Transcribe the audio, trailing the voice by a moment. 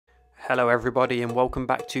Hello everybody and welcome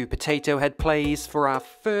back to Potato Head Plays for our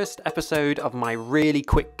first episode of my really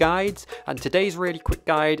quick guides. And today's really quick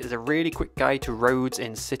guide is a really quick guide to roads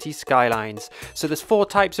in Cities Skylines. So there's 4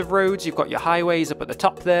 types of roads. You've got your highways up at the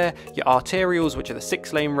top there, your arterials, which are the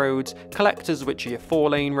 6-lane roads, collectors, which are your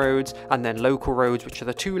 4-lane roads, and then local roads, which are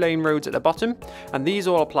the 2-lane roads at the bottom. And these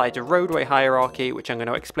all apply to roadway hierarchy, which I'm going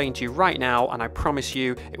to explain to you right now, and I promise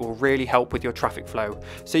you it will really help with your traffic flow.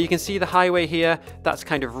 So you can see the highway here, that's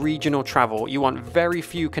kind of regional travel. You want very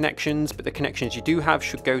few connections, but the connections you do have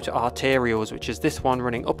should go to arterials, which is this one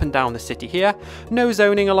running up and down the city here. No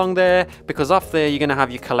zoning along there, because off there you're going to have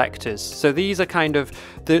your collectors. So these are kind of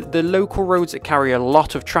the local roads that carry a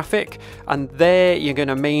lot of traffic, and there you're going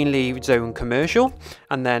to mainly zone commercial,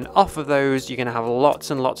 and then off of those you're going to have lots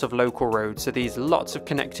and lots of local roads. So these lots of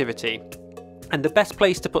connectivity. And the best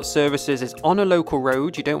place to put services is on a local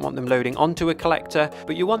road. You don't want them loading onto a collector,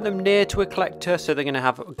 but you want them near to a collector so they're going to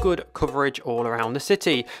have good coverage all around the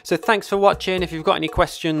city. So thanks for watching. If you've got any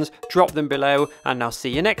questions, drop them below and I'll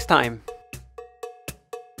see you next time.